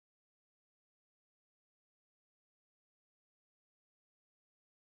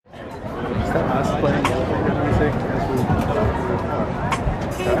that us playing good music as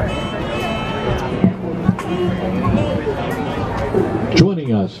we...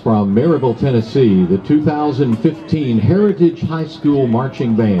 Joining us from Maryville, Tennessee, the 2015 Heritage High School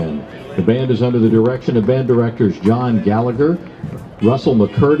Marching Band. The band is under the direction of band directors John Gallagher, Russell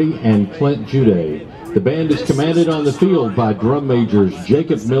McCurdy, and Clint Juday. The band is commanded on the field by drum majors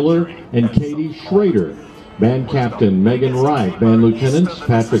Jacob Miller and Katie Schrader. Band captain Megan Wright, band lieutenants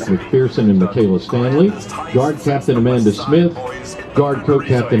Patrick McPherson and Michaela Stanley, guard captain Amanda Smith, guard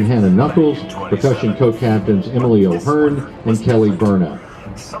co-captain Hannah Knuckles, percussion co-captains Emily O'Hearn and Kelly Berna.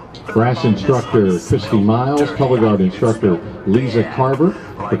 Brass instructor Christy Miles, color guard instructor Lisa Carver,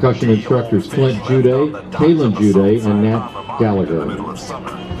 percussion instructors Clint Juday, Kaylin Juday, and Nat Gallagher.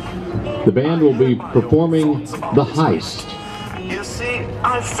 The band will be performing The Heist. You see,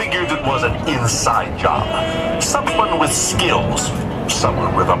 I figured it was an inside job. Someone with skills,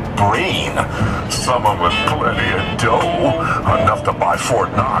 someone with a brain, someone with plenty of dough, enough to buy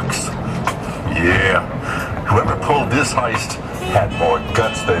Fort Knox. Yeah, whoever pulled this heist had more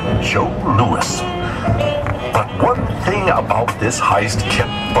guts than Joe Louis. But one thing about this heist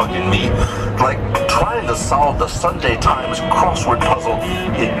kept bugging me. Like trying to solve the Sunday Times crossword puzzle,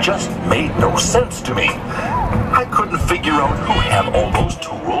 it just made no sense to me. I couldn't figure out who had all those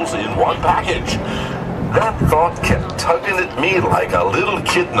tools in one package. That thought kept tugging at me like a little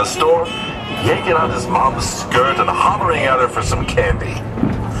kid in the store, yanking on his mom's skirt and hollering at her for some candy.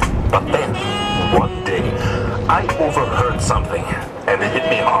 But then, one day, I overheard something, and it hit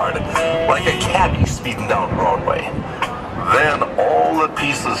me hard, like a cabbie speeding down Broadway. Then all the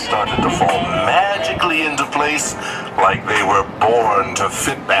pieces started to fall magically into place, like they were born to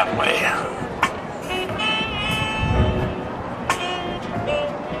fit that way.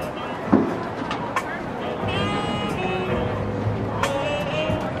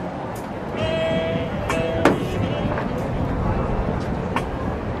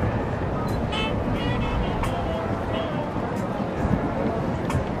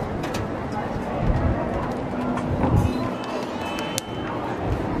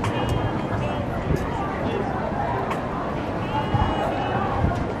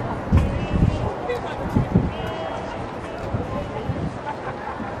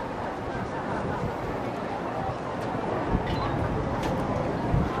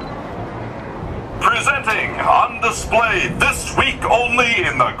 Presenting on display this week only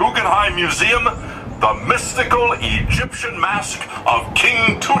in the Guggenheim Museum, the mystical Egyptian mask of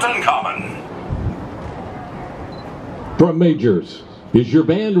King Tutankhamun. Drum majors, is your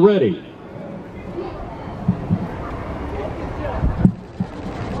band ready?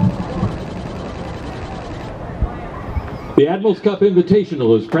 The Admirals Cup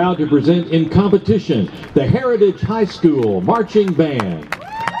Invitational is proud to present in competition the Heritage High School Marching Band.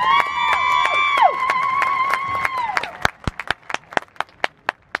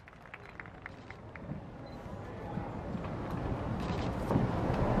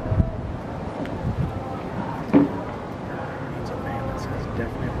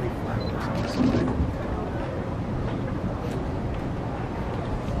 Definitely flowers on the side.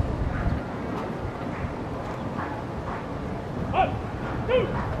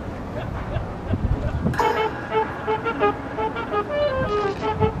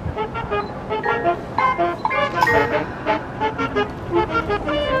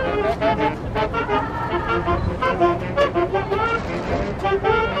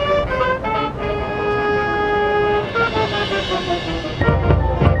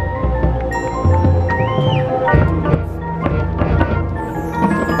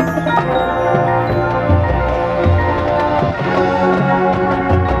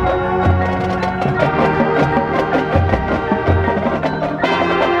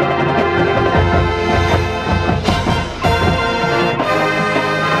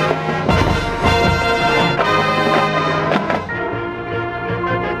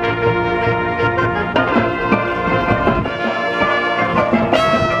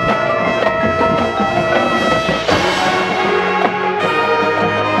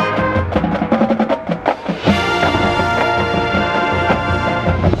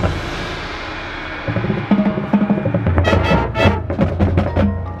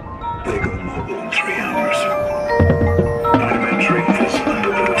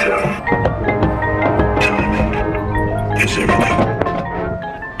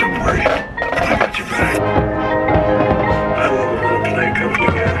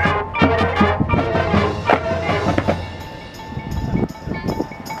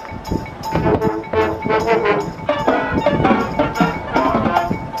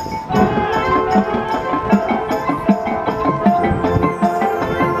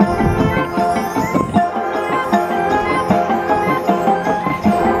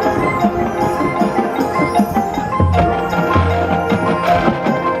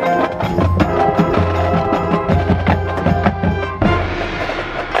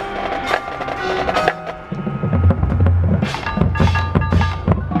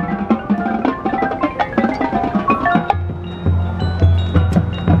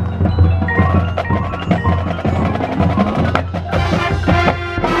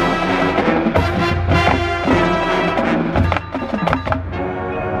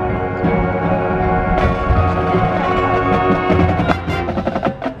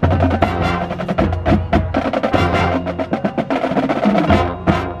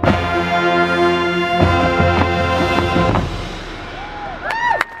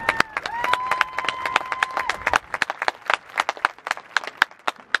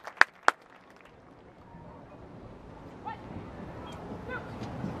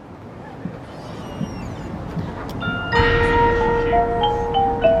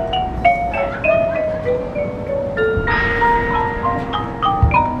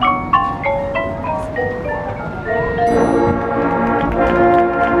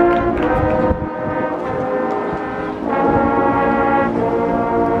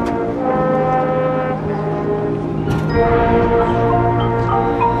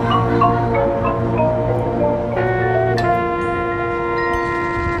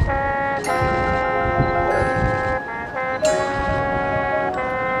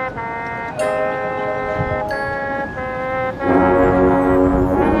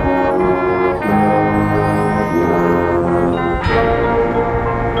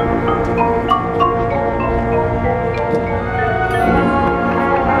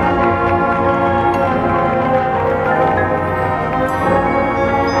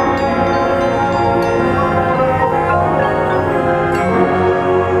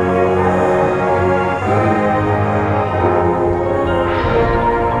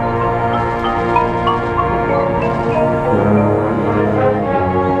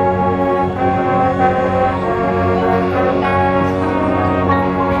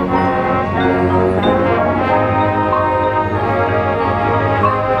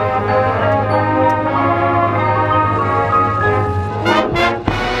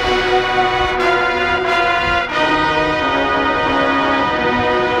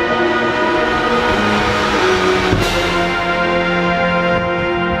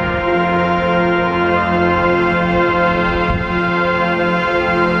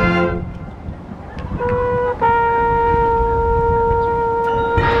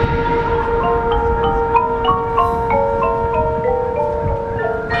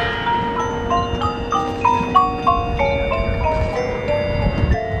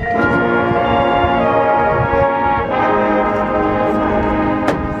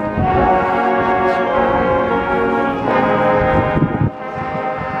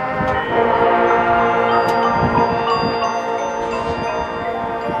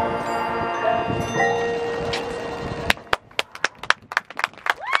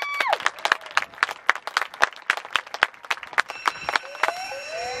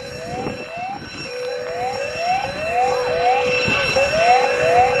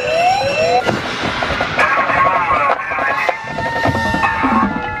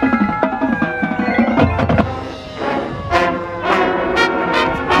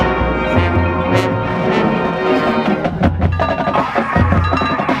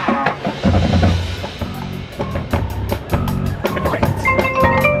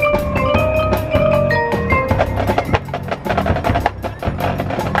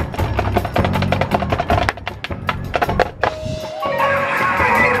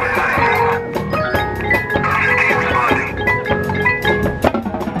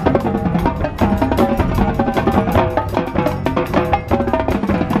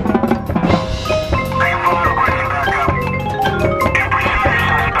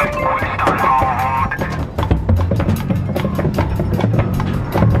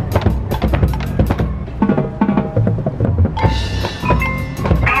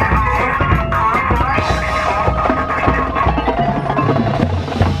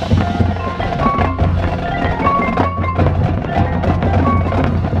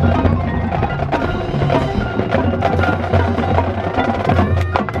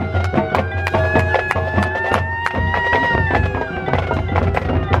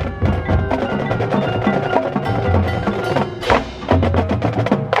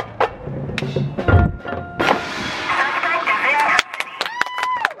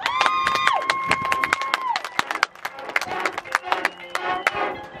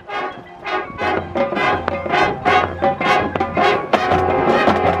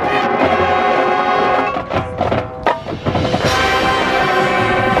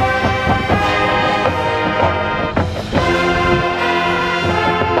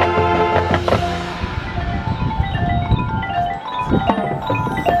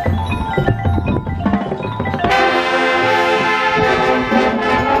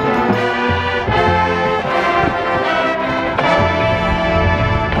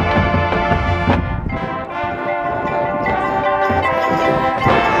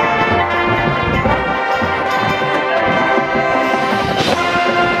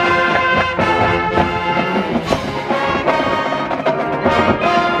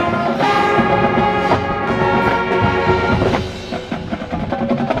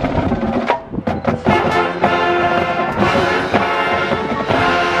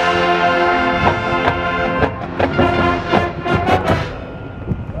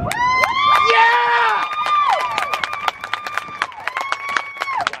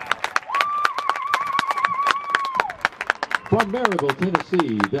 From Maryville,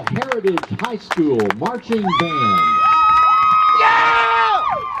 Tennessee, the Heritage High School Marching Band.